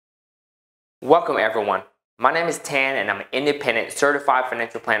Welcome everyone. My name is Tan and I'm an independent certified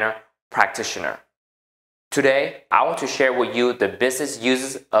financial planner practitioner. Today, I want to share with you the business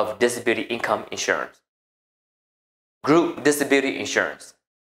uses of disability income insurance. Group disability insurance.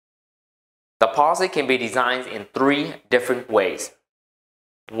 The policy can be designed in three different ways.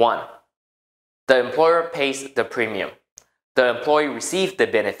 1. The employer pays the premium. The employee receives the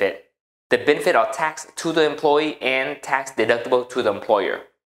benefit. The benefit are taxed to the employee and tax deductible to the employer.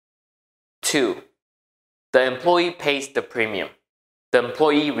 2. The employee pays the premium. The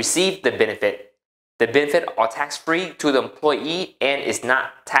employee receives the benefit. The benefit are tax-free to the employee and is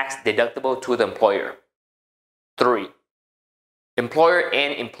not tax deductible to the employer. 3. Employer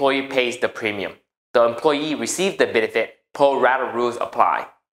and employee pays the premium. The employee receives the benefit. Pro rata rules apply.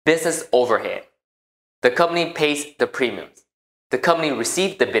 Business overhead. The company pays the premiums. The company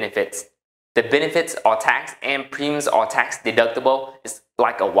receives the benefits. The benefits are taxed and premiums are tax deductible. It's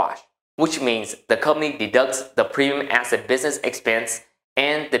like a wash, which means the company deducts the premium as a business expense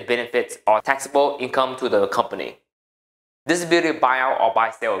and the benefits are taxable income to the company. Disability buyout or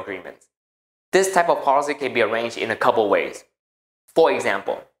buy-sale agreements. This type of policy can be arranged in a couple ways. For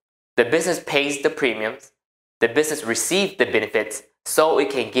example, the business pays the premiums, the business receives the benefits so it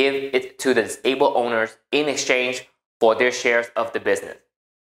can give it to the disabled owners in exchange for their shares of the business.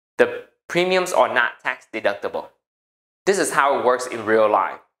 The premiums are not tax deductible. This is how it works in real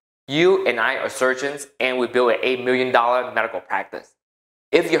life. You and I are surgeons and we build an $8 million medical practice.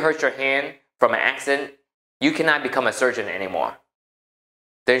 If you hurt your hand from an accident, you cannot become a surgeon anymore.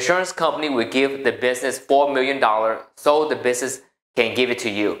 The insurance company will give the business $4 million so the business can give it to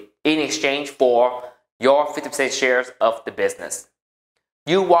you in exchange for your 50% shares of the business.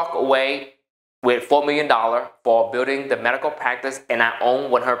 You walk away with $4 million for building the medical practice and I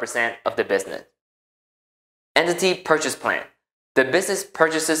own 100% of the business. Entity purchase plan. The business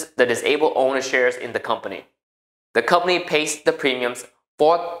purchases the disabled owner shares in the company. The company pays the premiums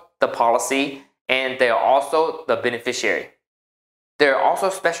for the policy and they are also the beneficiary. There are also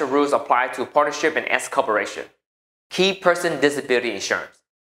special rules applied to partnership and S corporation. Key person disability insurance.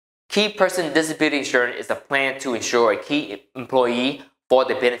 Key person disability insurance is a plan to insure a key employee for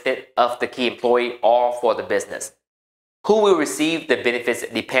the benefit of the key employee or for the business. Who will receive the benefits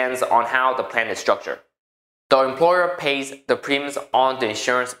depends on how the plan is structured. The employer pays the premiums on the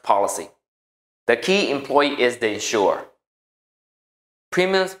insurance policy. The key employee is the insurer.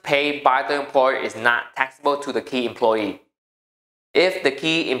 Premiums paid by the employer is not taxable to the key employee. If the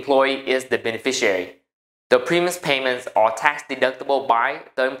key employee is the beneficiary, the premiums payments are tax deductible by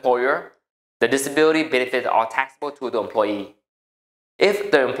the employer. The disability benefits are taxable to the employee.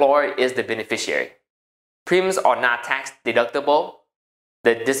 If the employer is the beneficiary, premiums are not tax deductible.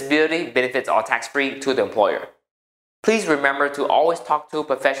 The disability benefits are tax-free to the employer. Please remember to always talk to a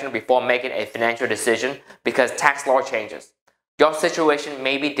professional before making a financial decision because tax law changes. Your situation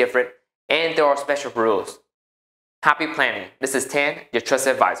may be different and there are special rules. Happy planning. This is Tan, your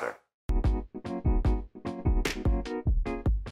trusted advisor.